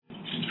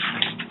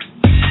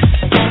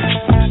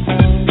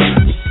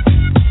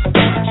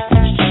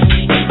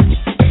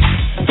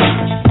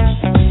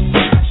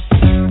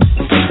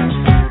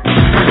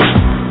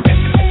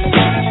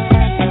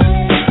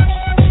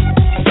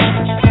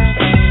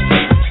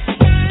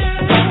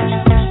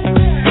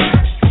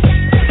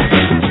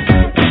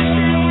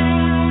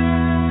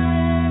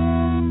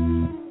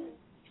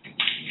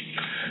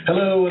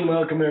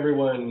welcome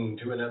everyone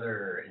to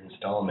another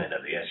installment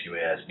of the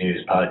SUAS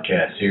News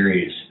podcast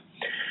series.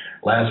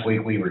 Last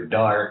week we were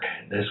dark.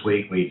 This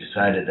week we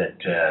decided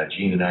that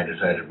Gene and I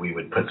decided we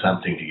would put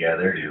something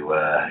together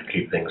to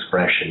keep things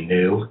fresh and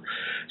new.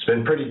 It's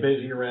been pretty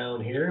busy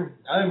around here.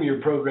 I'm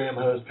your program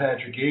host,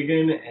 Patrick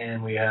Egan,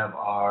 and we have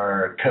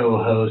our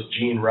co-host,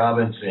 Gene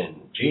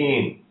Robinson.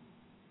 Gene.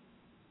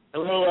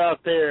 Hello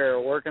out there,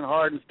 working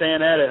hard and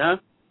staying at it, huh?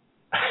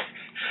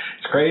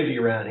 It's crazy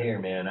around here,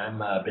 man.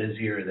 I'm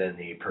busier than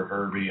the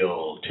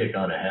proverbial tick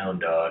on a hound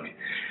dog.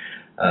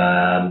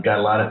 Got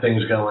a lot of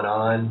things going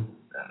on.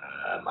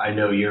 I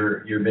know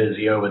you're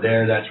busy over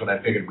there. That's what I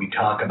figured we'd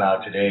talk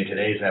about today.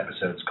 Today's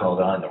episode is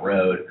called On the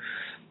Road.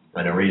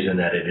 And the reason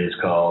that it is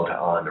called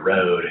On the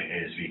Road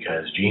is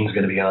because Gene's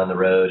going to be on the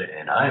road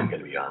and I'm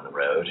going to be on the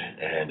road.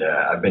 And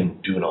I've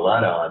been doing a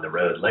lot of on the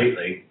road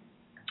lately.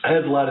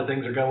 As a lot of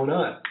things are going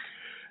on.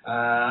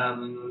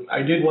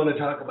 I did want to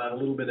talk about a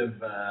little bit of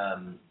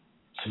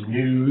some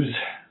news,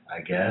 I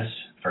guess,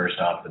 first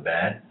off the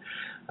bat.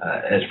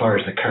 As far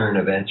as the current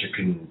events are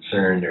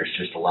concerned, there's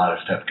just a lot of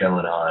stuff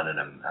going on, and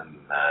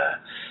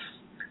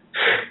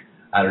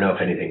I don't know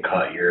if anything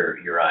caught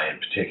your eye in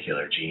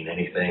particular, Gene.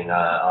 Anything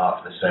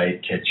off the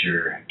site catch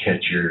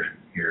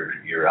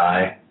your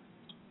eye?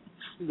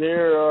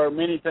 There are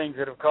many things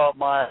that have caught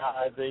my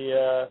eye.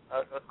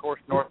 Of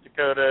course, North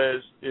Dakota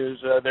is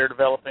they're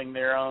developing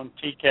their own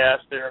TCAS,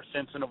 their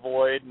sense and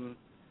avoid, and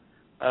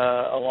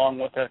along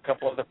with a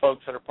couple of the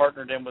folks that are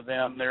partnered in with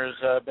them, there's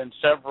been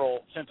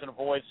several sense and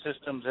avoid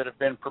systems that have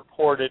been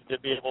purported to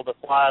be able to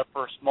fly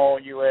for small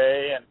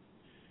UA, and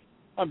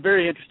I'm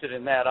very interested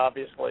in that,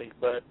 obviously.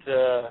 But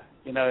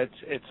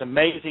it's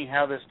amazing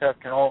how this stuff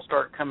can all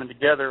start coming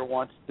together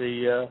once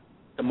the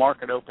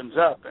market opens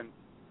up, and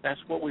that's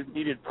what we've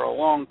needed for a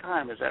long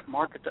time, is that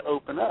market to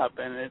open up,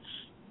 and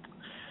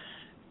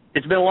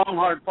it's been a long,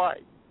 hard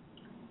fight.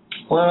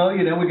 Well,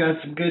 we got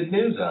some good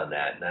news on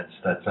that.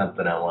 That's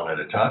something I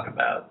wanted to talk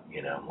about.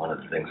 One of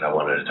the things I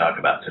wanted to talk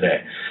about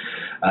today.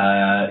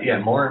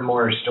 More and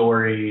more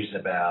stories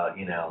about,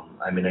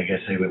 I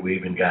guess we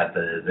even got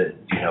the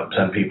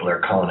some people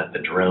are calling it the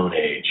drone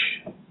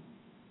age.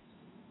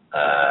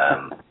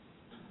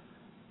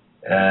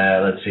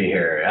 Let's see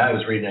here. I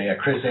was reading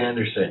Chris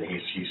Anderson.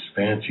 He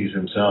fancies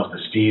himself the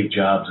Steve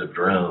Jobs of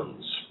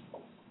drones,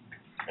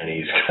 and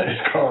he's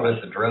calling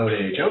it the drone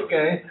age.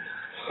 Okay.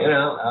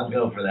 I'll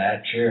go for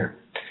that, sure.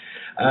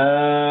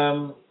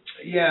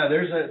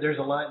 There's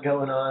a lot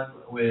going on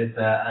with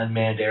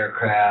unmanned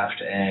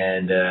aircraft,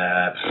 and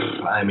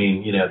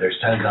there's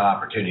tons of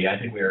opportunity. I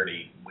think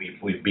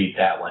we've beat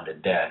that one to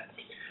death.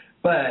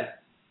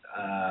 But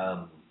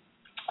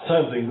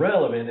something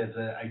relevant is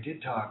that I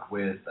did talk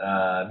with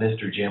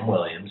Mr. Jim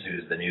Williams,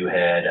 who's the new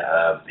head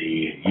of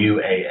the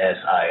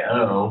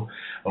UASIO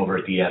over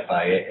at the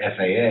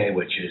FAA,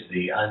 which is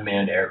the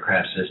Unmanned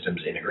Aircraft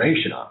Systems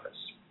Integration Office.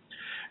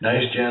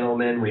 Nice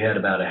gentleman. We had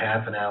about a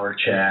half an hour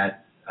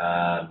chat.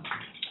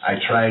 I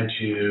tried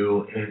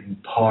to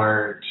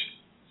impart,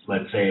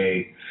 let's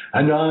say,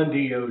 a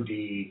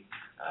non-DOD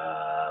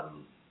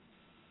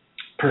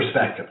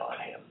perspective on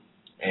him.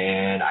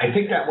 And I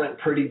think that went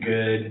pretty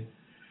good.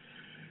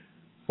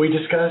 We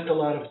discussed a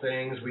lot of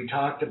things. We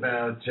talked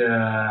about,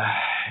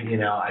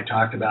 I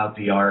talked about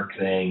the ARC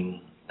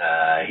thing.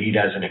 He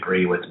doesn't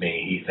agree with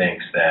me. He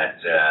thinks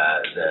that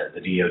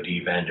the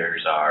DOD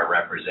vendors are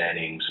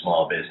representing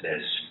small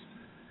business.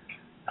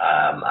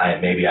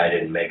 Maybe I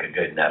didn't make a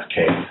good enough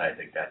case. I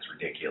think that's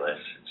ridiculous.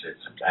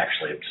 It's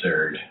actually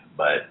absurd,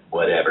 but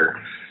whatever.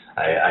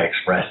 I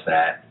expressed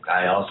that.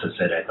 I also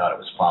said I thought it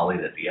was folly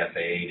that the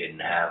FAA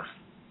didn't have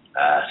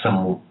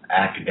some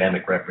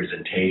academic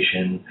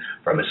representation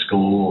from a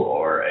school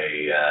or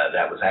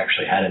that was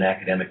actually had an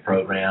academic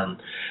program.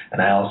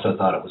 And I also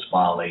thought it was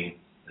folly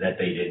that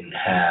they didn't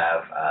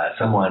have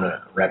someone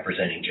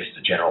representing just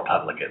the general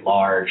public at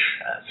large,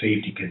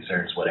 safety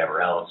concerns,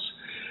 whatever else.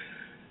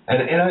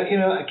 And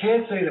I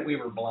can't say that we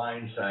were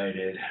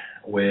blindsided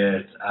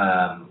with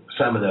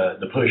some of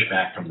the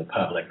pushback from the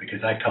public,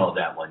 because I called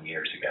that one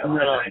years ago.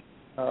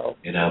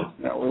 No,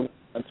 we were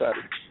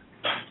blindsided.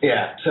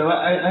 Yeah, so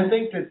I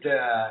think that,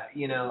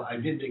 I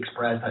did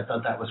express, I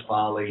thought that was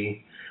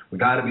folly. We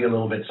got to be a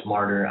little bit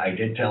smarter. I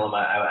did tell him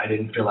I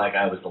didn't feel like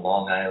I was the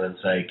Long Island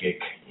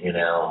psychic,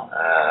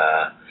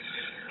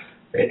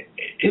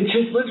 It's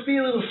just, let's be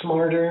a little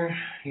smarter,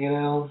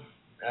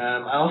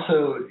 I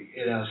also,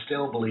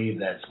 still believe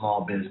that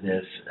small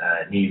business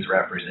needs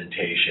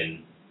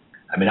representation.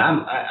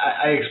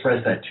 I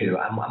express that too.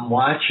 I'm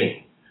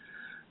watching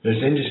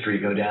this industry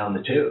go down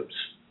the tubes,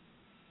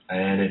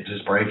 and it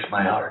just breaks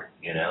my heart.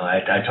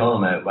 I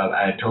told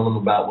him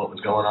about what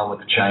was going on with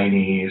the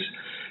Chinese.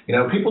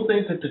 People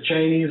think that the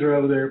Chinese are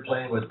over there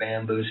playing with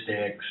bamboo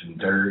sticks and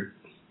dirt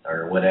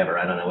or whatever.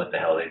 I don't know what the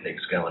hell they think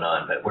is going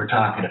on, but we're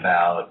talking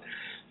about,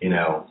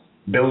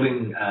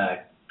 building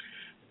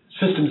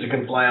systems that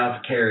can fly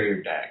off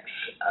carrier decks,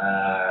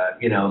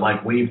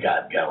 like we've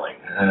got going.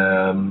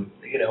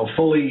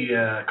 Fully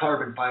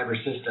carbon fiber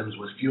systems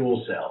with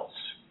fuel cells.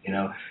 You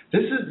know,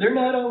 they're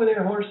not over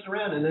there horsing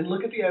around. And then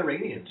look at the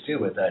Iranians too,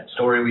 with that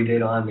story we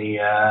did on the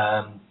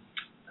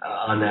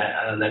on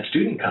that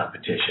student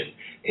competition.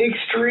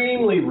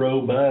 Extremely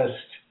robust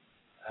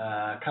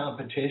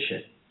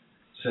competition.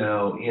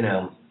 So, you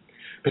know,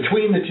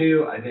 between the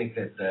two, I think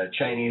that the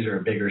Chinese are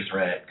a bigger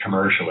threat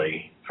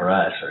commercially for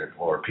us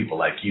or people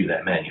like you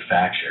that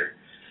manufacture.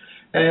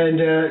 And,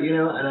 you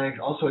know, and I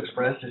also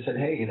expressed, I said,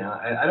 hey, you know,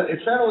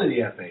 it's not only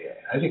the FAA.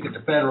 I think at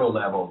the federal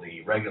level,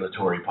 the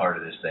regulatory part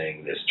of this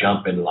thing, this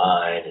jump in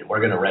line, and we're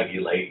going to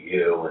regulate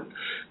you, and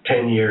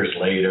 10 years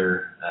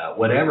later,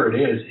 whatever it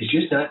is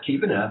just not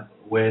keeping up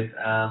with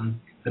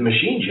the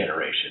machine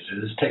generations or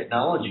this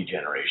technology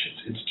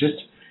generations. It's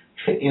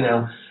just, you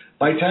know,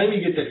 by the time you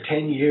get to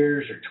 10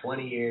 years or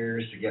 20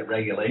 years to get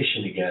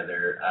regulation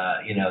together,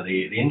 you know,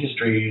 the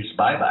industry is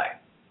bye-bye.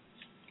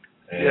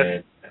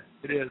 Yes,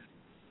 it is.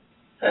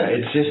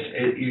 It's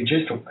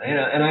just, you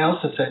know, and I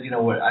also said, you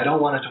know what, I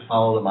don't want it to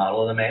follow the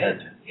model of the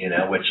man, you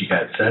know, which you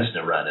got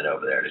Cessna running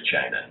over there to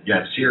China. You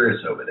have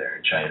Cirrus over there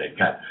in China. You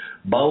got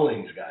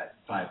Boeing's got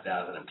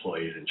 5,000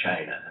 employees in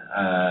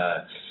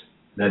China.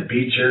 That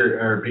Beach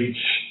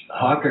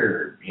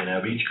Hawker, you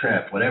know,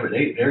 Beechcraft, whatever,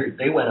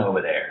 they went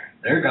over there.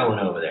 They're going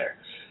over there.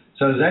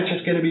 So is that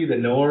just going to be the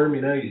norm?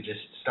 You know, you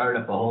just start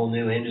up a whole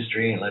new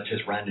industry and let's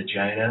just run to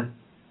China?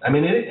 I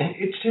mean,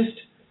 it's just,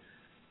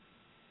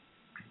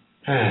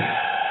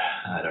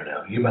 I don't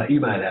know. You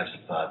might have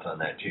some thoughts on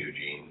that too,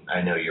 Gene.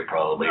 I know you're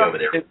probably over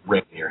there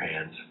wringing your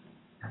hands.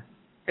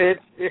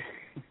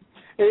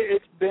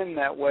 It's been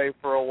that way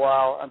for a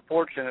while.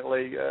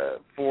 Unfortunately,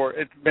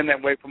 it's been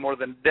that way for more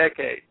than a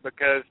decade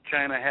because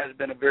China has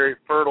been a very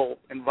fertile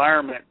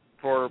environment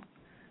for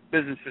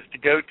businesses to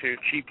go to.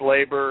 Cheap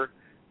labor.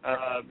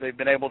 They've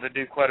been able to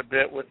do quite a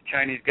bit with the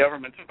Chinese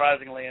government,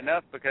 surprisingly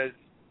enough, because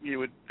you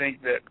would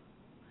think that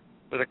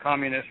with a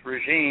communist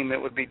regime, it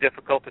would be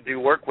difficult to do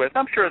work with.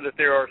 I'm sure that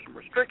there are some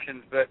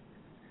restrictions, but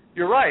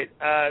you're right.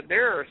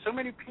 There are so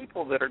many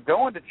people that are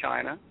going to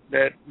China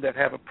that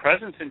have a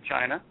presence in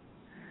China.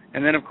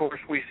 And then, of course,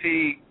 we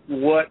see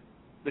what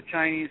the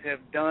Chinese have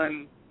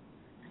done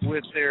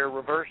with their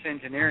reverse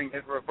engineering.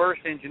 They've reverse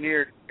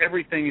engineered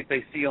everything that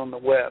they see on the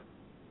web.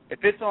 If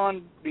it's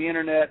on the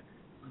Internet,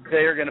 they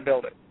are going to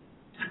build it.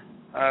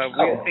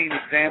 We've seen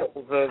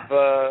examples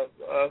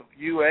of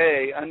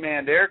UA,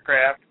 unmanned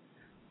aircraft,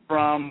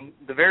 from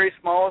the very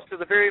smallest to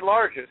the very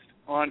largest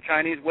on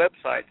Chinese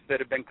websites that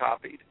have been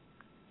copied.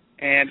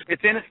 And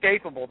it's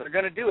inescapable. They're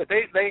going to do it.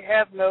 They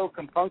have no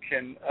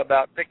compunction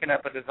about picking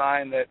up a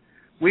design that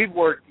we've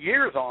worked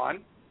years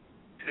on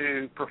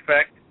to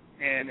perfect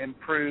and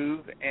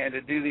improve and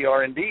to do the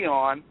R&D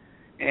on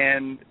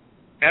and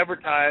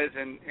advertise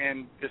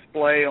and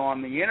display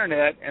on the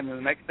Internet. And the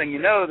next thing you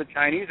know, the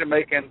Chinese are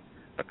making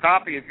a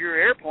copy of your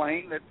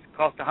airplane that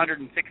cost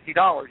 $160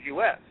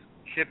 US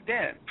shipped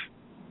in.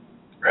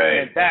 Right.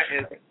 And that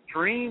is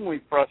extremely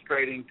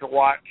frustrating to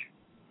watch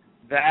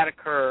that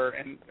occur,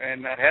 and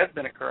that has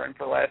been occurring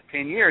for the last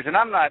 10 years. And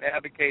I'm not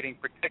advocating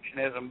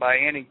protectionism by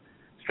any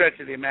stretch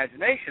of the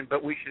imagination,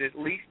 but we should at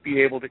least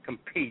be able to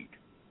compete.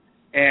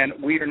 And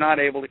we are not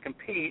able to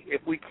compete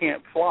if we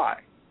can't fly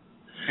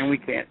and we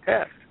can't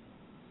test.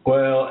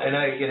 Well, and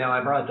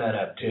I brought that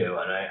up too,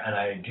 and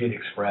I did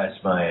express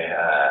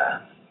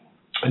my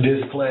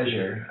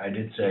displeasure. I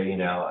did say, you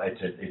know,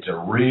 it's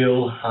a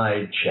real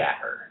hide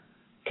chatter.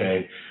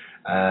 Okay,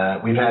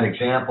 we've had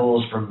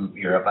examples from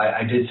Europe.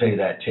 I did say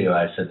that too.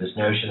 I said this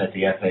notion that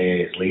the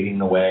FAA is leading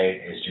the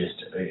way is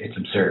it's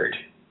absurd.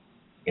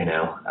 You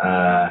know,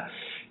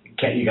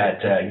 you got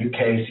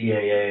UK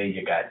CAA,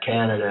 you got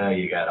Canada,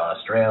 you got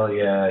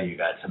Australia, you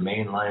got some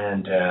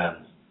mainland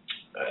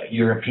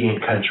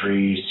European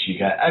countries.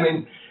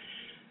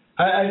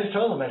 I just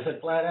told them, I said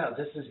flat out,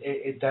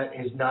 that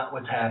is not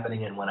what's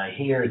happening. And when I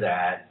hear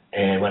that,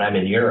 and when I'm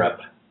in Europe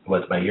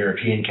with my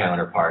European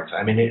counterparts,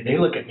 I mean, they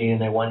look at me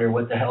and they wonder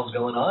what the hell's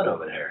going on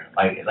over there.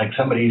 Like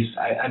somebody's,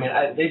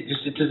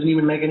 it doesn't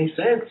even make any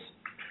sense.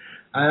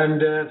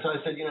 And so I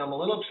said, you know, I'm a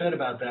little upset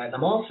about that. And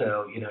I'm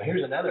also, you know,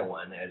 here's another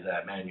one as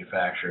a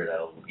manufacturer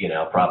that'll, you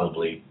know,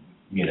 probably,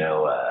 you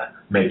know,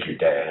 make your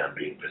day. I'm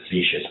being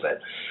facetious, but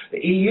the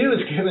EU is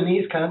giving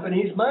these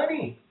companies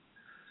money.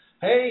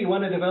 Hey, you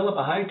want to develop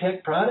a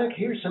high-tech product?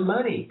 Here's some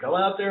money. Go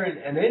out there,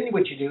 and then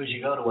what you do is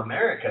you go to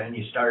America and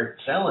you start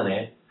selling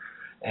it,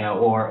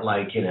 or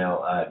like, you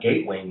know,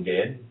 Gatewing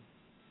did.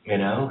 You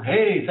know,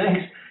 hey,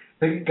 thanks.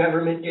 The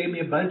government gave me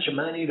a bunch of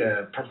money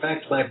to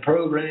perfect my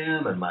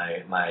program and my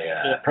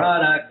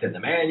product and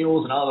the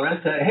manuals and all the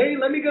rest of it. Hey,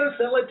 let me go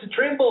sell it to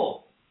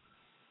Trimble.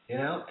 You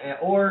know,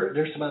 or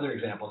there's some other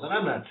examples, and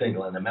I'm not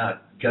singling them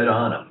out. Good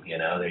on them. You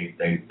know,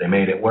 they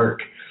made it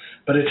work.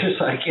 But it's just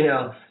like, you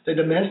know, the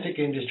domestic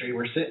industry,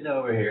 we're sitting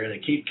over here, they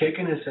keep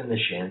kicking us in the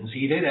shins.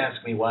 He did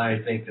ask me why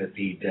I think that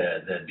the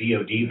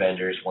DOD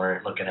vendors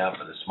weren't looking out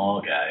for the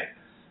small guy,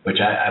 which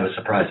I was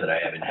surprised that I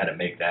haven't had to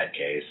make that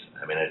case.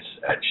 I mean, it's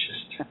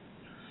just,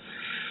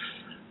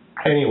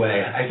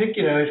 Anyway, I think,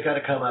 he's got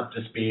to come up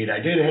to speed. I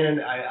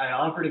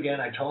offered again,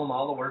 I told him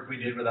all the work we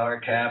did with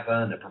our CAPA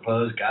and the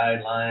proposed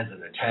guidelines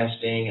and the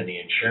testing and the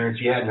insurance.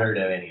 He hadn't heard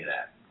of any of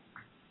that,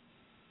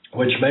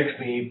 which makes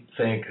me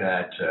think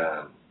that,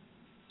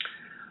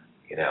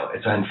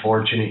 it's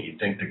unfortunate. You'd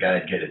think the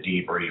guy'd get a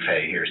debrief.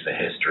 Hey, here's the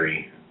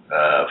history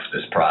of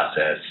this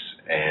process.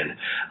 And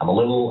I'm a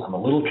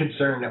little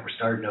concerned that we're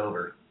starting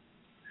over.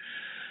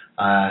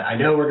 I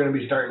know we're going to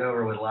be starting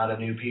over with a lot of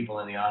new people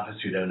in the office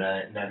who know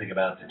nothing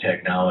about the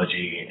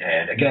technology.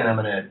 And again, I'm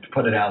going to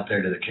put it out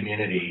there to the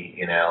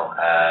community,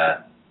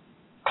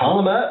 call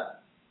them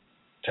up,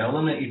 tell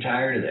them that you're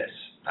tired of this.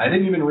 I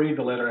didn't even read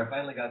the letter. I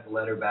finally got the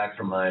letter back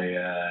from my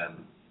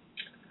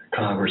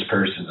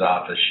congressperson's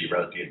office. She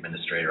wrote the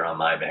administrator on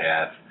my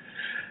behalf.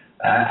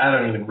 I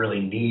don't even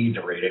really need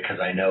to read it because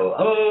I know,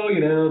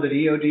 the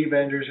DoD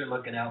vendors are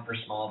looking out for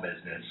small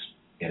business.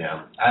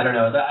 I don't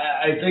know.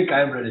 I think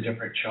I read a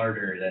different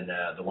charter than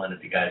the one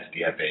that the guys at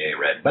the FAA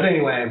read. But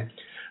anyway,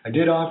 I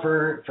did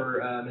offer for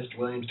Mr.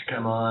 Williams to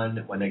come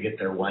on when they get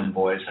their one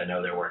voice. I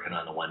know they're working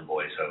on the one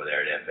voice over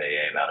there at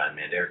FAA about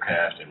unmanned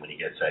aircraft, and when he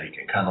gets that, he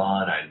can come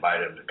on. I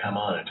invited him to come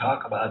on and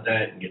talk about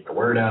that and get the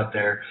word out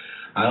there.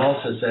 I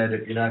also said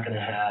if you're not going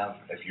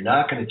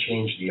to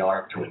change the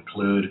ARC to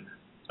include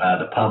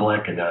the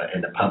public and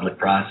the public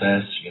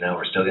process,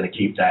 we're still going to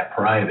keep that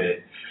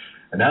private.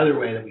 Another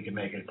way that we can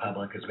make it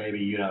public is maybe,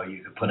 you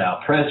could put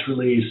out press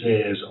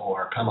releases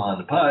or come on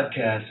the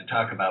podcast to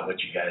talk about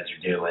what you guys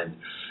are doing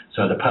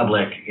so the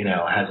public,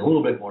 has a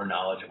little bit more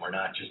knowledge and we're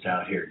not just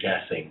out here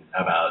guessing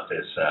about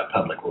this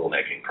public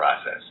rulemaking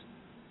process,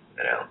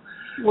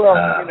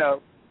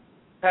 Well,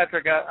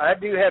 Patrick, I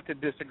do have to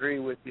disagree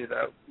with you,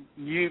 though.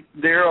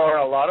 There are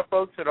a lot of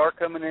folks that are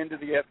coming into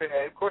the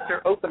FAA. Of course,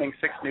 they're opening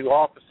 6 new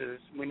offices.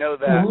 We know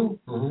that.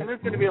 And there's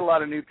going to be a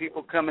lot of new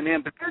people coming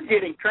in, but they're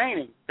getting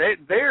training.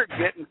 They're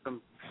getting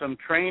some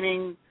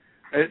training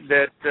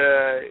that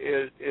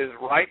is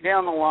right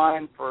down the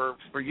line for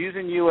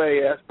using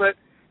UAS, but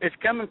it's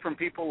coming from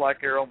people like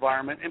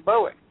AeroVironment and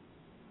Boeing.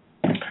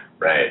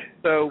 Right.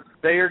 So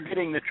they are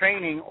getting the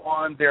training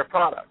on their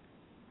product.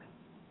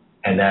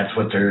 And that's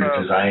what they're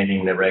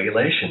designing the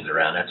regulations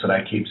around. That's what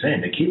I keep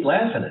saying. They keep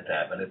laughing at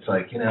that, but it's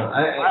like, I know,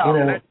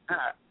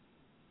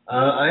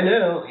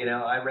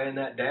 I ran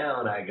that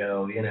down. I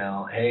go,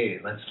 hey,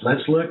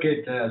 let's look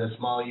at the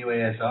small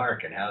UAS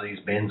ARC and how these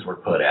bins were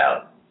put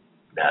out.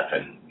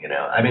 Nothing,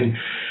 I mean,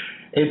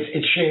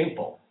 it's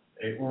shameful.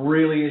 It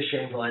really is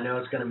shameful. I know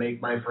it's going to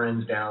make my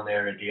friends down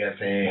there at the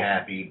FAA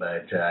happy,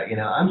 but,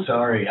 I'm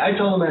sorry. I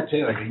told them that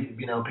too.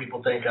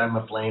 People think I'm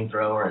a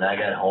flamethrower and I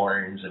got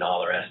horns and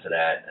all the rest of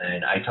that.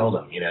 And I told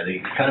them,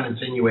 they kind of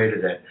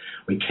insinuated that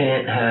we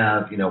can't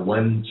have,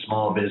 one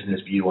small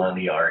business view on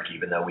the ARC,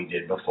 even though we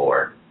did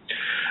before.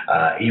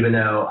 Even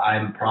though I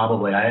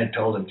had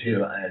told them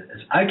too,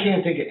 I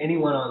can't think of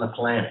anyone on the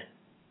planet,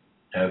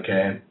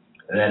 okay,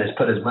 that has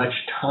put as much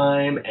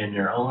time and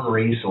their own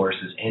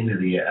resources into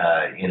the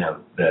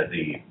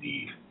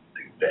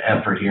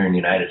effort here in the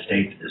United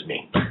States as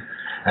me.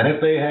 And if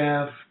they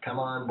have, come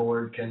on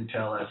board, can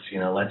tell us,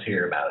 let's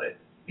hear about it.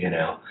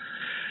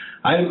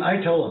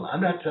 I told them I'm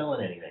not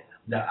selling anything.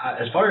 Now,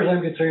 as far as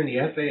I'm concerned, the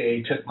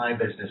FAA took my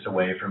business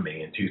away from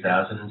me in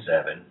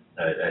 2007,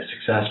 a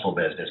successful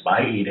business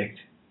by edict.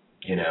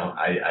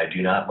 I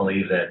do not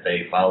believe that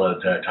they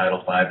followed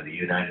Title V of the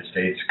United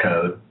States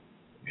Code.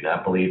 I do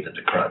not believe that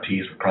the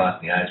T's were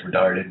crossed and the I's were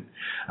dotted.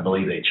 I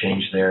believe they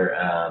changed their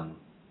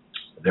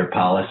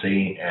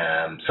policy.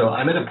 So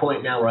I'm at a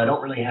point now where I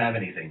don't really have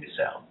anything to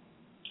sell.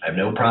 I have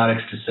no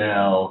products to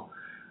sell.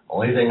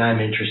 Only thing I'm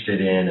interested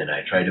in, and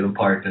I try to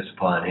impart this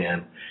upon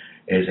him,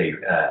 is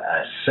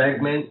a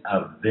segment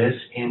of this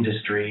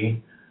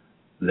industry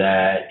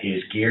that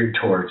is geared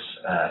towards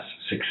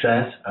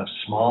success of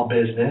small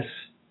business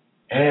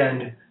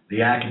and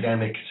the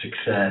academic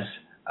success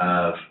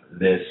of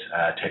this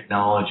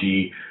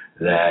technology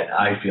that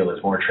I feel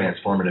is more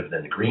transformative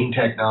than the green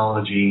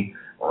technology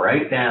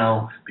right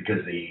now,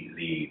 because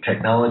the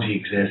technology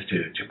exists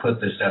to put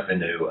this stuff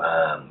into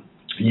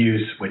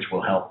use, which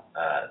will help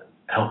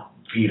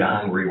feed a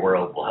hungry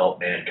world, will help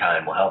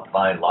mankind, will help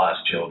find lost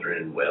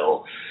children,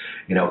 will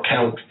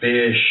count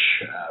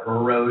fish,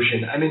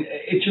 erosion. I mean,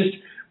 it just,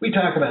 we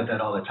talk about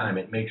that all the time.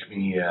 It makes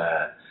me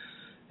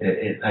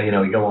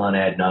we go on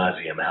ad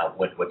nauseum about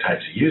what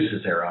types of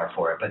uses there are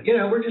for it. But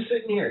we're just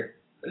sitting here.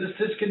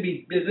 This could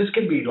be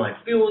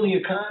like fueling the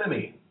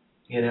economy.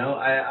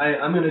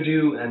 I'm going to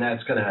do, and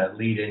that's going to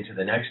lead into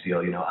the next deal.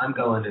 I'm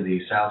going to the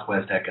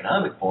Southwest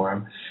Economic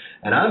Forum,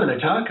 and I'm going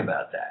to talk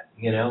about that.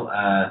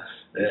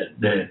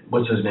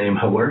 What's his name,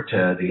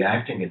 Huerta, the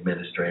acting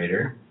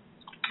administrator,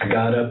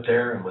 got up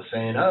there and was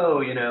saying,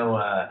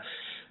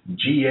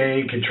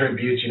 GA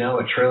contributes,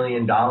 $1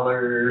 trillion, and,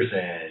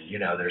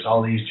 there's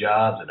all these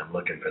jobs, and I'm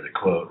looking for the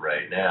quote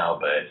right now,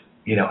 but,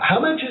 how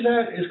much of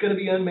that is going to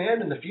be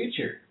unmanned in the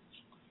future?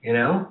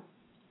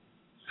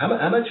 How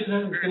much of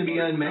that is going to be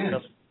unmanned?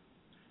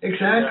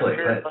 Exactly.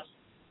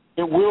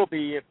 It will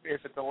be if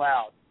it's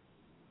allowed.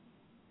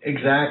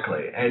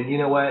 Exactly. And you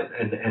know what?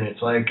 And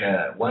it's like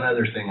one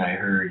other thing I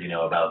heard,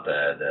 about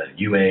the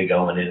UA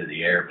going into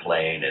the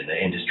airplane and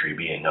the industry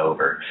being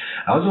over.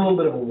 That was a little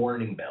bit of a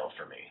warning bell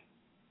for me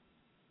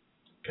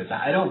because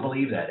I don't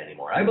believe that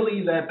anymore. I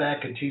believe that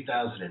back in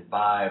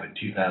 2005 and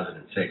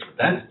 2006, but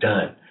that's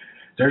done.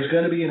 There's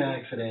going to be an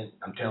accident.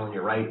 I'm telling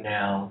you right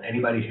now.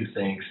 Anybody who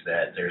thinks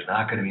that there's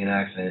not going to be an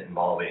accident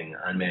involving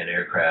unmanned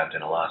aircraft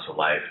and a loss of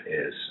life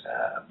is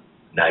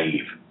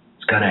naive.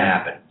 It's going to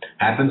happen.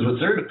 Happens with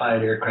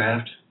certified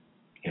aircraft,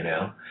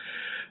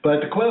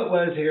 But the quote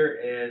was here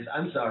is,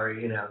 I'm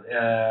sorry,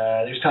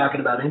 there's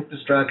talking about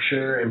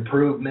infrastructure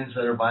improvements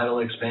that are vital,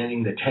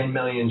 expanding the 10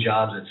 million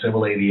jobs that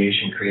civil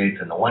aviation creates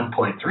and the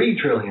 $1.3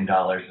 trillion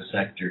the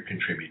sector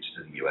contributes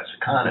to the U.S.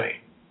 economy.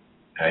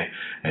 Okay,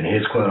 and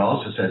his quote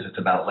also says it's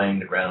about laying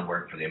the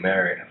groundwork for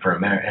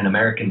an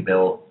American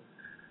built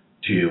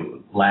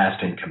to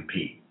last and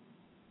compete.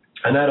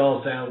 And that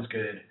all sounds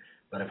good,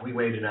 but if we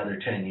wait another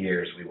 10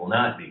 years, we will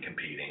not be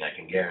competing. I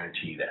can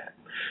guarantee that.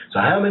 So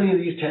how many of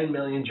these 10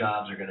 million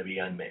jobs are going to be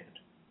unmanned?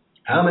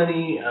 How much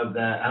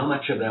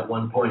of that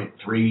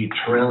 $1.3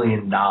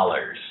 trillion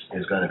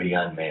is going to be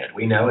unmanned?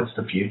 We know it's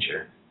the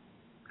future.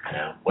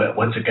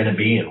 What's it going to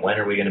be, and when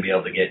are we going to be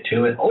able to get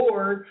to it?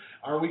 Or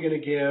are we going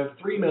to give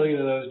 3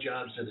 million of those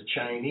jobs to the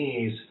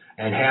Chinese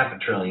and $500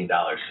 billion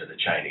to the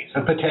Chinese?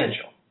 A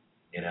potential.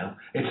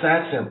 It's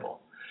that simple.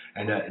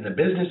 And the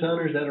business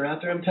owners that are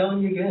out there, I'm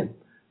telling you again,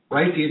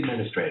 write the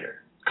administrator,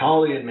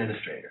 call the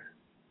administrator,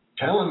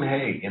 tell him,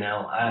 hey,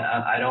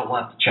 I don't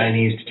want the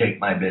Chinese to take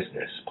my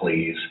business,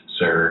 please,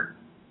 sir.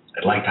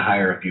 I'd like to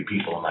hire a few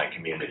people in my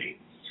community.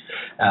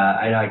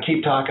 I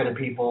keep talking to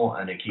people,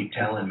 and they keep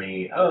telling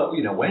me, oh,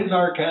 when's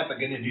our CAPA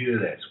going to do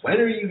this? When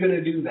are you going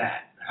to do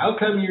that? How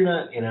come you're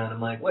not, and I'm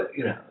like, what,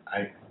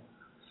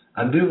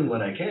 I'm doing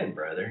what I can,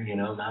 brother.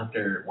 I'm out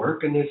there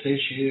working this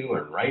issue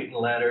and writing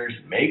letters,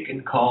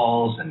 making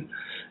calls, and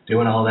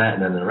doing all that.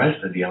 And then the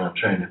rest of the deal, I'm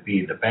trying to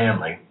feed the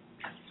family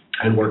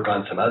and work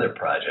on some other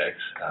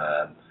projects.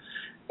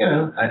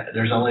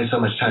 There's only so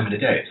much time in the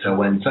day. So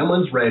when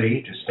someone's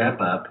ready to step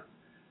up,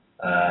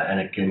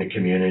 in the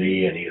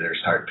community and either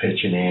start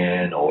pitching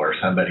in, or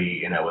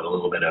somebody, with a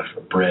little bit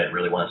of bread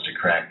really wants to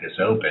crack this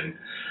open,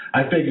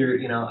 I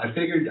figured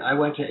I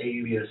went to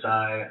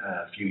AUVSI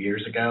a few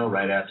years ago,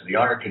 right after the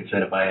ARC, and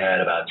said if I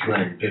had about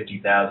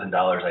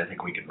 $250,000, I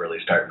think we could really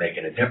start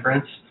making a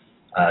difference,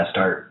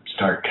 start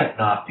cutting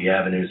off the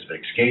avenues of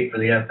escape for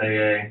the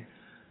FAA.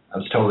 I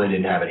was told they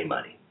didn't have any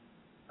money.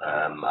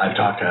 I've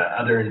talked to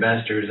other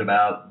investors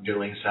about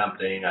doing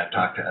something. I've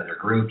talked to other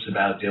groups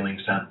about doing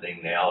something.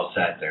 They all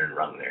sat there and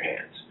wrung their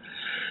hands.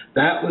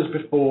 That was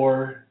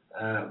before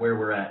where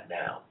we're at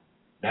now.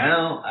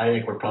 Now, I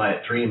think we're probably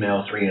at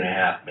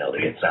 $3.5 million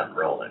to get something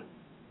rolling.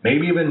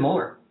 Maybe even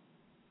more.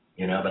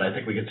 But I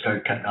think we could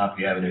start cutting off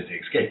the avenues to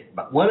escape.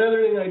 But one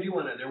other thing I do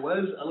want to, there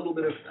was a little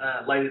bit of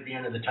light at the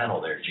end of the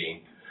tunnel there,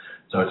 Gene.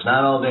 So it's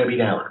not all Debbie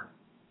Downer.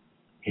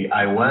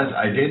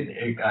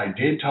 I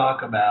did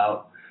talk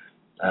about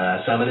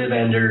some of the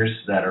vendors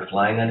that are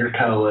flying under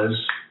COAs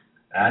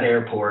at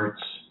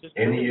airports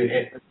in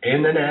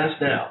the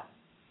NAS now.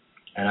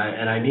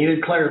 And I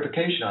needed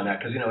clarification on that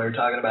because, we were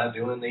talking about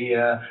doing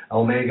the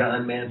Omega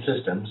unmanned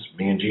systems.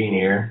 Me and Gene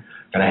here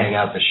going to hang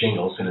out the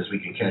shingle as soon as we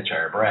can catch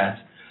our breath.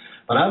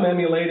 But I'm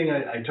emulating,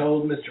 I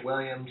told Mr.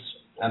 Williams,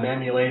 I'm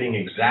emulating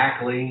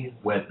exactly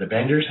what the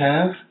vendors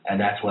have, and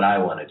that's what I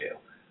want to do.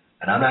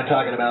 And I'm not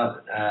talking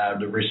about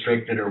the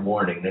restricted or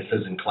warning. This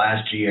is in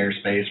Class G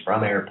airspace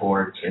from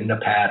airports, in the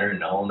pattern,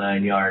 the whole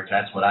 9 yards.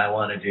 That's what I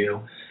want to do.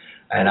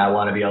 And I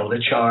want to be able to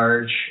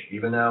charge,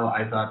 even though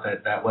I thought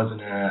that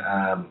wasn't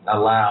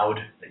allowed,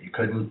 that you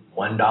couldn't,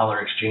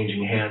 $1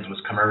 exchanging hands was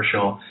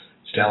commercial.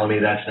 It's telling me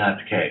that's not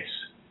the case.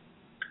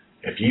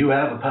 If you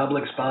have a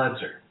public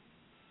sponsor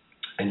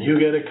and you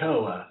get a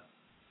COA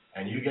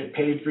and you get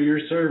paid for your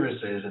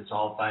services, it's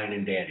all fine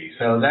and dandy.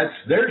 So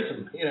there's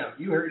some,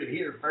 you heard it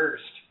here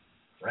first.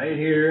 Right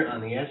here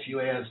on the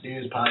SUAS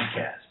News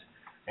podcast.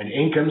 An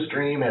income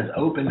stream has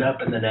opened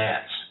up in the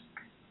NAS.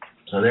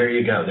 So there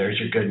you go. There's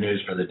your good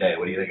news for the day.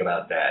 What do you think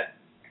about that?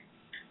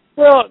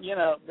 Well,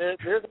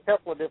 there's a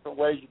couple of different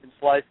ways you can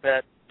slice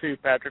that too,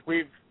 Patrick.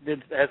 We've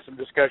had some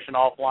discussion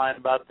offline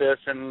about this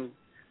and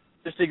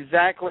just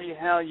exactly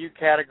how you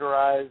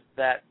categorize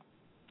that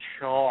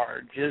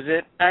charge. Is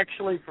it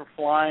actually for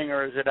flying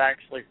or is it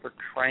actually for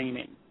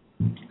training?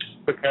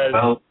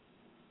 Because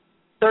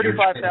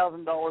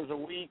 $35,000 a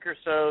week or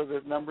so,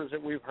 the numbers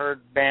that we've heard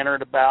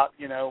bannered about,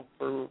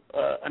 for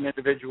an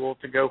individual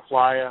to go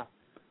fly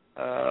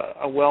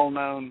a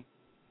well-known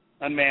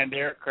unmanned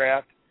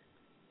aircraft,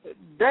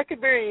 that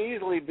could very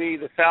easily be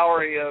the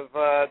salary of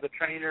the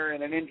trainer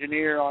and an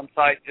engineer on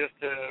site just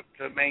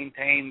to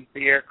maintain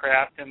the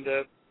aircraft and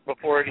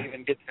before it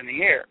even gets in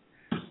the air.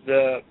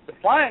 The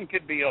flying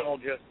could be all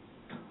just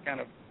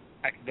kind of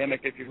academic,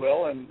 if you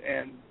will, and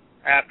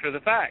after the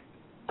fact.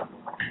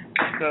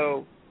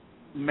 So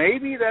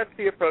maybe that's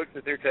the approach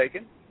that they're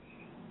taking,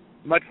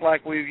 much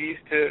like we've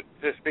used to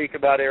speak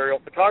about aerial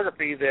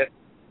photography, that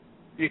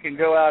you can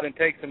go out and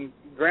take some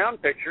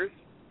ground pictures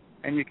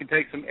and you can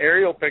take some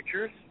aerial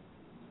pictures,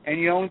 and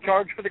you only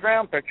charge for the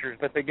ground pictures,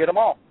 but they get them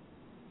all.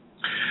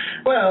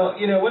 Well,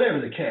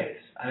 whatever the case.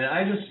 I mean,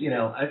 I just,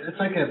 it's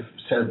like I've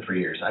said for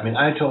years. I mean,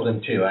 I told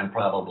him, too, I'm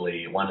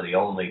probably one of the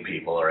only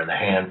people or in the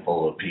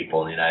handful of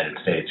people in the United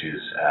States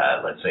who's,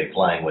 let's say,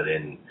 flying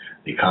within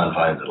the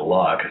confines of the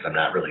law, because I'm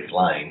not really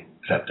flying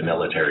except to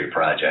military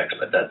projects,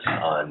 but that's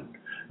on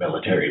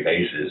military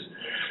bases.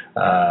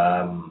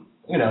 I'm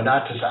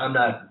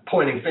not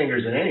pointing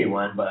fingers at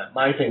anyone, but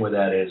my thing with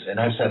that is, and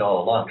I've said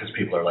all along, because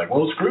people are like,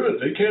 well, screw it,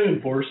 they can't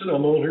enforce it,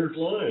 I'm all here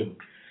flying.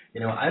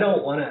 I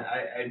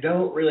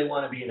don't really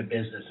want to be in a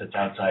business that's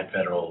outside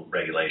federal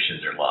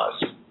regulations or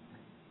laws.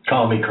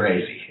 Call me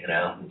crazy,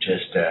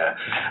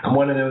 I'm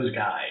one of those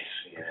guys,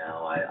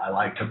 I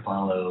like to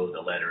follow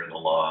the letter of the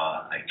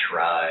law. I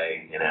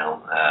try,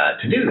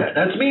 to do that.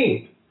 That's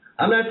me.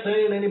 I'm not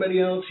saying anybody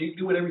else, you can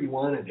do whatever you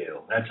want to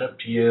do. That's up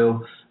to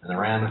you and the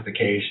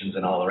ramifications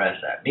and all the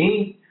rest of that.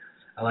 Me,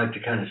 I like to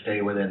kind of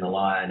stay within the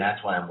law, and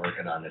that's why I'm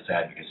working on this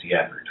advocacy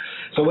effort.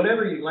 So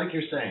whatever like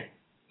you're saying,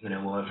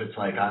 if it's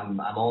like I'm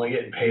only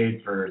getting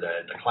paid for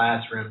the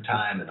classroom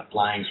time and the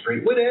flying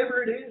spree,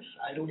 whatever it is,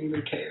 I don't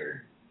even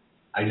care.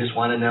 I just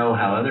want to know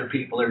how other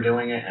people are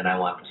doing it, and I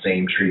want the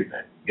same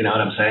treatment. You know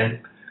what I'm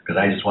saying? Because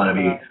I just want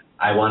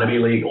to be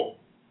legal.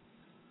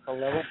 A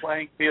level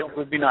playing field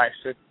would be nice.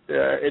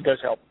 It does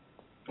help.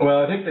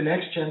 Well, I think the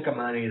next chunk of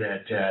money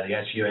that the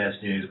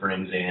SUAS News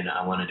brings in,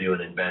 I want to do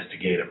an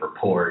investigative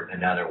report,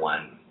 another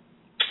one.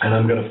 And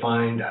I'm going to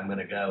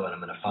go and I'm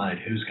going to find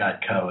who's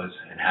got COAs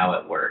and how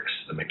it works,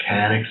 the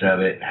mechanics of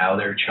it, and how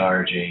they're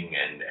charging,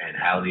 and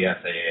how the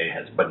FAA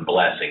has been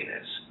blessing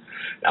this.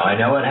 Now, I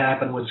know what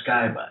happened with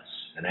Skybus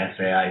and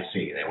SAIC.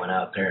 They went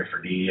out there for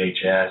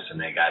DHS,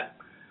 and they got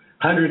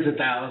hundreds of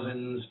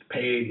thousands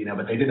paid,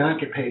 but they did not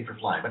get paid for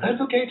flying. But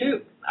that's okay, too.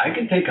 I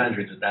can take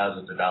hundreds of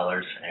thousands of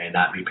dollars and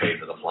not be paid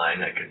for the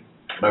flying. I could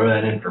throw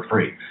that in for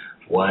free.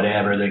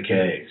 Whatever the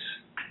case,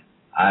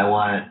 I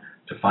want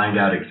to find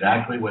out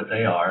exactly what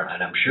they are,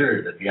 and I'm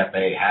sure that the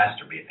FAA has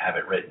to have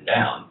it written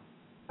down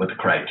what the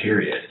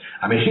criteria is.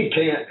 I mean,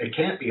 it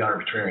can't be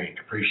arbitrary and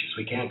capricious.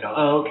 We can't go,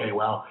 oh, okay,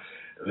 well,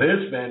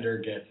 this vendor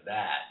gets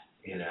that,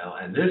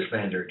 and this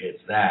vendor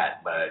gets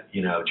that, but,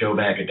 Joe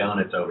Bag of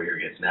Donuts over here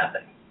gets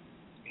nothing.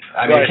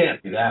 I mean, It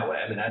can't be that way.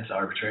 I mean, that's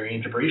arbitrary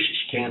and capricious.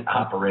 You can't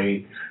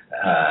operate.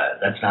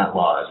 That's not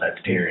laws. That's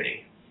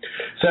tyranny.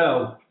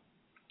 So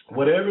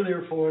whatever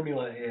their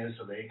formula is,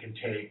 so they can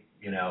take,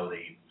 the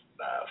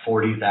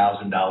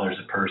 $40,000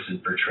 a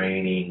person for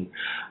training,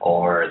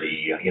 or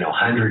the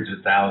hundreds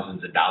of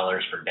thousands of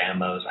dollars for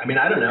demos. I mean,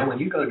 I don't know. When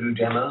you go do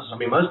demos, I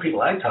mean, most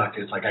people I talk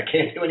to, it's like, I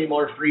can't do any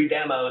more free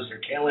demos. They're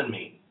killing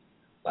me.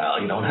 Well,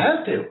 you don't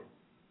have to.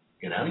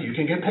 You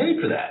can get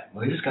paid for that.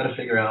 We just got to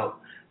figure out,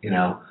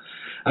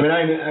 I mean,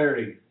 I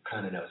already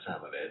kind of know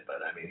some of it, but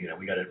I mean,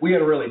 we got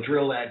to really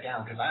drill that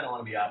down, because I don't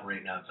want to be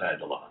operating outside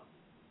the law.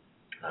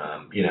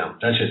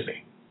 That's just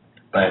me.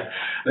 But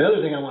the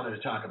other thing I wanted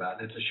to talk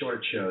about, and it's a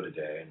short show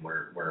today, and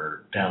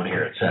we're down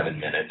here at 7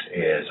 minutes,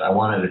 is I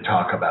wanted to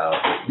talk about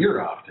what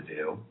you're off to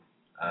do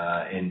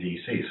in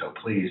D.C. So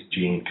please,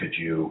 Gene, could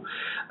you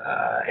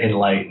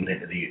enlighten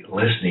the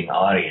listening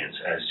audience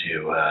as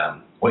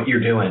to what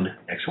you're doing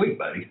next week,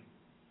 buddy?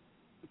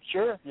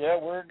 Sure. Yeah,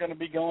 we're going to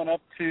be going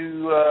up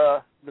to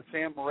the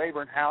Sam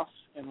Rayburn House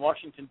in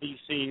Washington,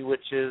 D.C.,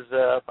 which is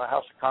the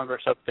House of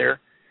Congress up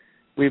there.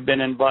 We've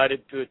been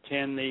invited to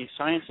attend the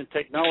Science and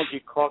Technology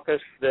Caucus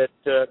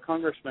that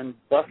Congressman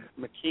Buck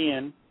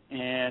McKeon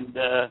and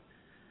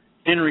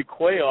Henry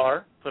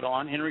Cuellar put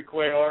on. Henry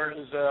Cuellar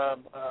is a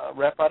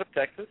rep out of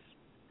Texas,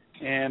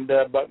 and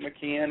Buck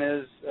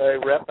McKeon is a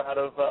rep out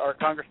of our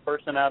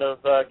congressperson out of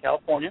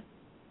California.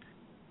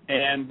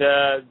 And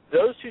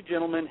those two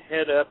gentlemen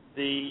head up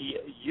the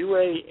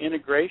UA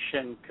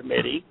Integration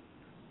Committee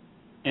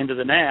into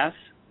the NAS,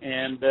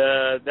 and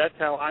that's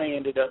how I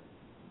ended up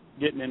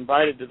getting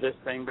invited to this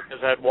thing,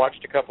 because I'd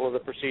watched a couple of the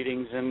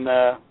proceedings and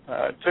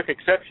took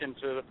exception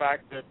to the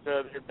fact that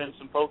there had been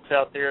some folks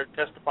out there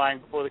testifying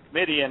before the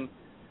committee, and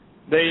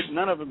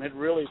none of them had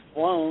really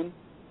flown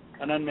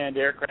an unmanned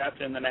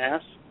aircraft in the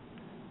NAS,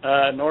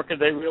 nor could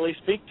they really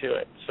speak to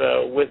it.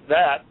 So with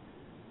that,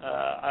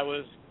 I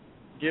was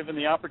given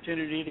the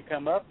opportunity to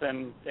come up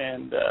and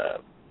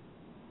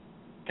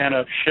kind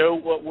of show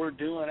what we're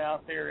doing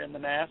out there in the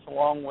NAS,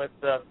 along with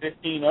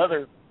 15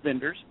 other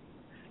vendors.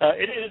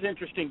 It is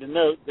interesting to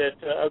note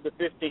that of the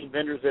 15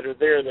 vendors that are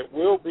there that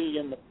will be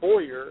in the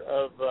foyer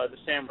of the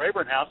Sam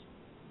Rayburn House,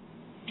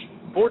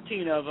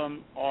 14 of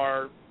them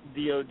are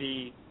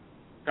DoD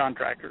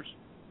contractors.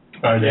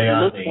 Are they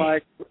on the?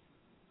 Like,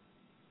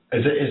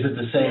 is it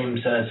the same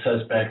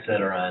suspects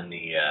that are on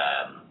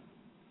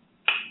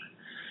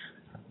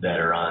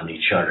the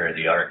charter,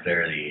 the ARC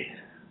there? You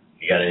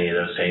got any of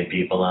those same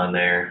people on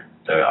there?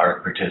 The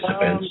ARC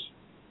participants?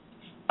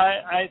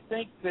 I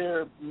think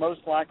there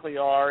most likely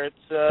are. It's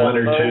one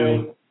or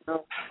Boeing, two.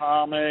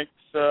 Comics,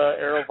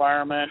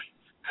 AeroVironment,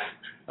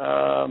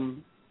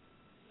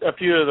 a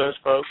few of those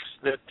folks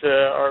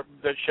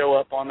that show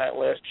up on that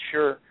list,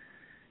 sure.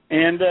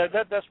 And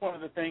that's one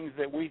of the things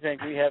that we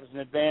think we have as an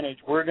advantage.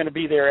 We're going to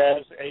be there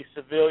as a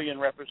civilian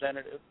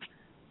representative.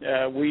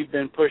 We've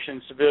been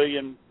pushing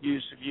civilian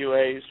use of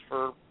UAs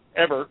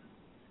forever,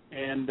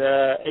 and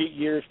 8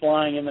 years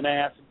flying in the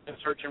NASA,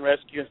 search and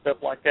rescue and stuff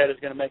like that is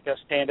going to make us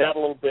stand out a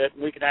little bit,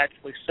 and we can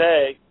actually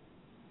say,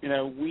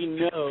 we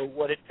know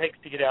what it takes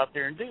to get out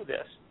there and do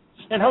this.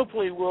 And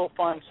hopefully we'll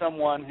find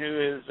someone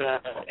who is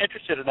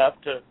interested enough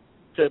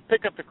to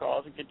pick up the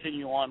cause and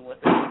continue on with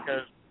it,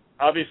 because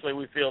obviously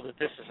we feel that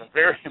this is a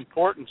very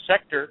important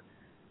sector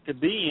to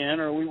be in,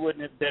 or we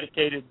wouldn't have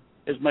dedicated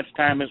as much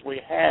time as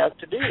we have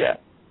to do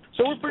that.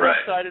 So we're pretty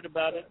excited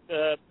about it.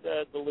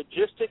 The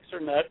logistics are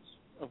nuts,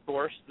 of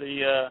course.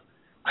 You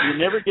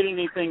never get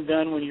anything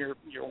done when you're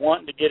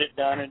wanting to get it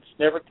done, and it's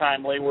never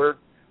timely. We're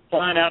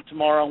flying out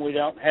tomorrow, and we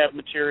don't have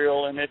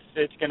material, and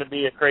it's going to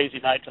be a crazy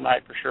night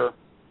tonight for sure.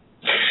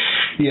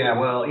 Yeah,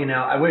 well,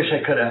 I wish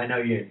I could have. I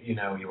know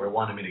you were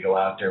wanting me to go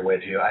out there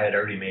with you. I had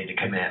already made the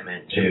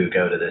commitment to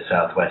go to the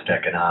Southwest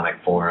Economic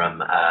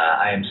Forum.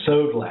 I am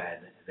so glad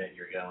that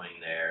you're going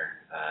there.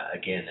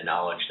 Again, the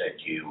knowledge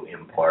that you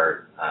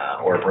impart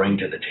or bring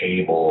to the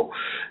table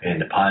in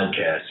the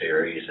podcast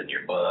series and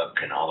your book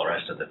and all the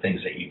rest of the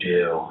things that you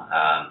do,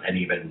 and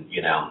even,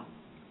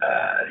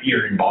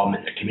 your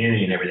involvement in the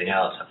community and everything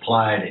else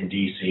applied in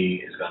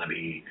D.C. is going to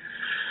be,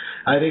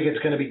 I think it's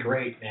going to be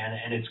great, man.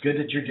 And it's good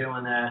that you're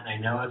doing that. I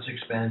know it's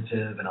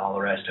expensive and all the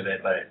rest of it,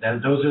 but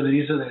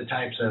these are the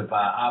types of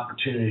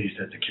opportunities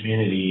that the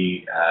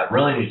community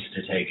really needs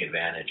to take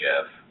advantage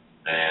of.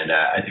 And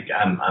I think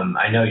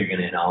I know you're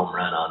going to hit a home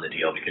run on the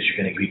deal, because you're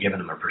going to be giving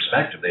them a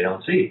perspective they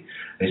don't see.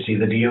 They see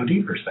the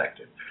DoD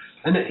perspective,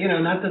 and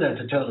not that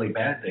that's a totally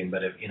bad thing,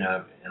 but if and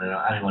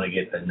I don't want to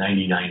get the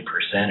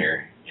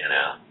 99%er,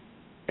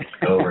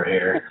 over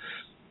here,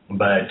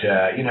 but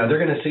they're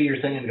going to see your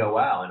thing and go,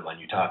 wow. And when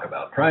you talk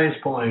about price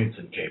points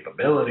and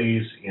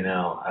capabilities,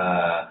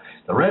 the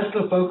rest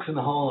of the folks in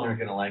the hall aren't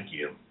going to like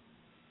you,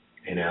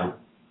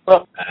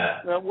 Well,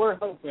 we're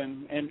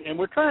hoping, and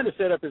we're trying to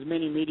set up as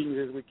many meetings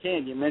as we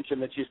can. You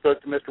mentioned that you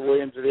spoke to Mr.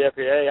 Williams of the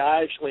FAA.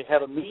 I actually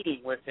have a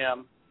meeting with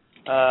him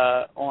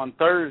on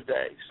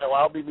Thursday, so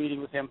I'll be meeting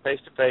with him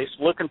face-to-face.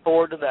 Looking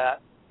forward to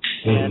that.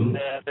 Mm-hmm. And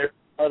there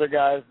are other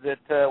guys that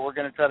we're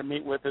going to try to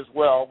meet with as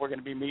well. We're going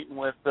to be meeting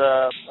with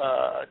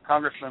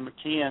Congressman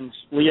McKeon's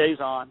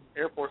liaison,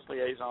 Air Force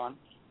liaison.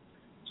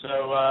 So,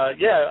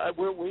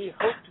 we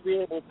hope to be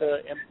able to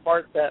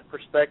impart that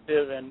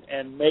perspective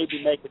and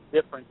maybe make a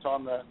difference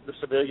on the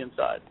civilian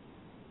side.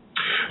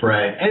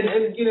 Right. And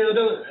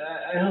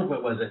I hope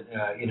it wasn't,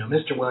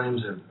 Mr.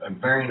 Williams, a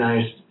very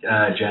nice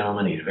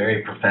gentleman. He's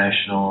very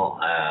professional.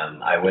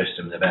 I wish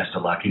him the best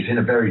of luck. He's in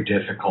a very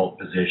difficult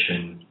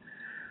position.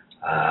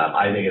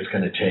 I think it's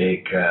going to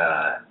take,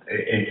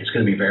 it's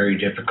going to be very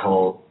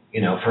difficult,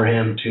 for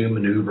him to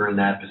maneuver in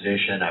that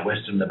position. I wish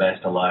him the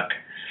best of luck.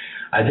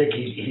 I think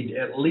he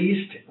at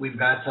least we've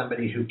got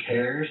somebody who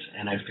cares,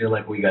 and I feel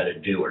like we got a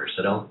doer.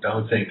 So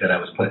don't think that I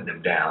was putting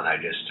him down. I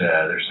just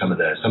there's some of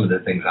the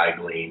things I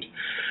gleaned.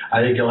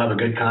 I think you'll have a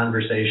good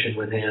conversation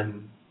with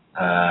him.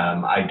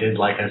 I did,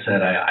 like I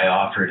said, I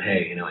offered,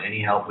 hey,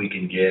 any help we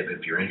can give.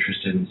 If you're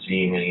interested in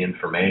seeing any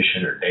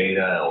information or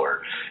data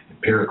or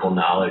empirical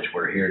knowledge,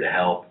 we're here to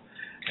help.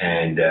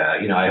 And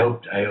I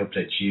hope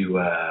that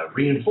you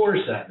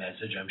reinforce that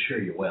message. I'm sure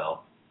you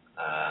will.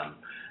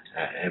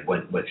 And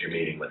what's your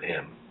meeting with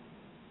him?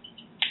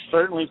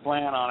 Certainly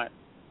plan on it.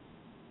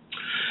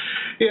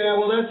 Yeah,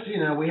 well, that's,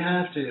 we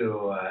have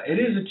to, it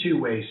is a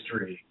two-way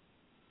street.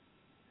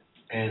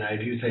 And I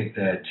do think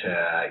that,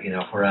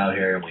 if we're out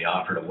here and we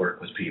offer to work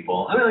with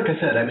people, like I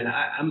said,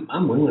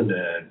 I'm willing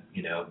to,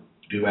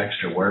 do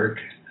extra work,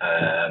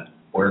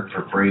 work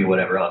for free,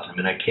 whatever else.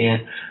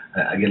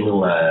 I get a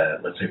little,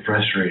 let's say,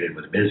 frustrated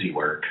with busy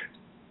work,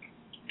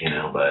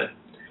 but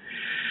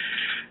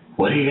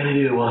what are you going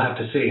to do? We'll have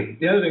to see.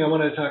 The other thing I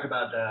wanted to talk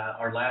about,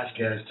 our last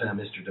guest,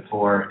 Mr.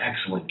 DeFore,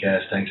 excellent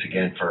guest. Thanks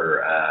again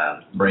for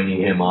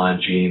bringing him on,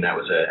 Gene. That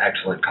was an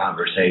excellent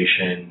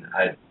conversation.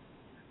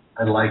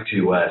 I'd like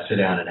to sit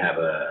down and have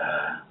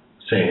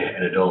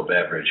an adult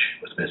beverage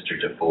with Mr.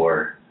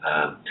 DeFore.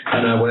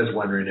 And I was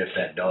wondering if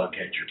that dog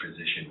catcher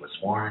position was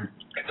sworn.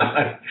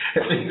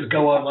 If things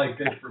go on like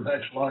this for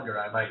much longer,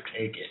 I might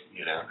take it,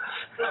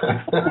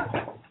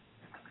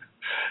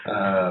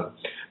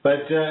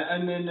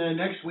 And then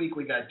next week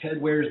we got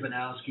Ted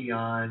Wears-Banowski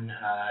on.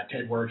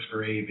 Ted works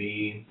for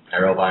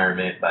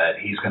AeroVironment, but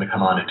he's going to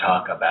come on and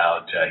talk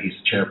about, he's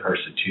the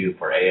chairperson too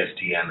for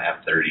ASTM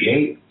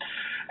F-38.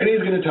 And he's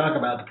going to talk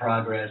about the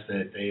progress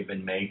that they've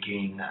been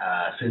making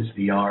since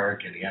the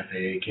ARC and the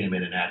FAA came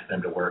in and asked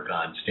them to work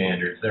on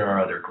standards. There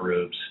are other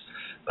groups,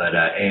 but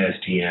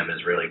ASTM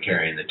is really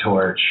carrying the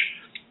torch.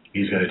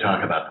 He's going to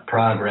talk about the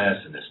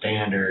progress and the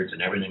standards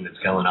and everything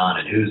that's going on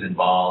and who's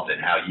involved and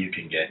how you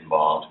can get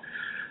involved.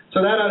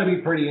 So that ought to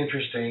be pretty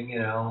interesting.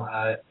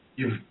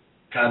 You've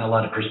gotten a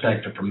lot of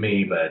perspective from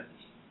me, but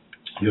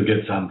you'll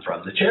get some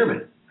from the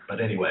chairman. But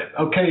anyway,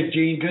 okay,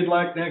 Gene, good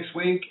luck next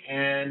week,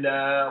 and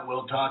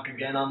we'll talk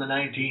again on the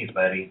 19th,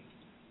 buddy.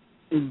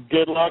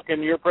 Good luck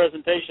in your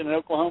presentation in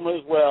Oklahoma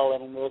as well,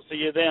 and we'll see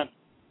you then.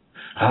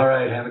 All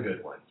right. Have a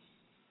good one.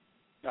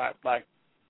 All right. Bye.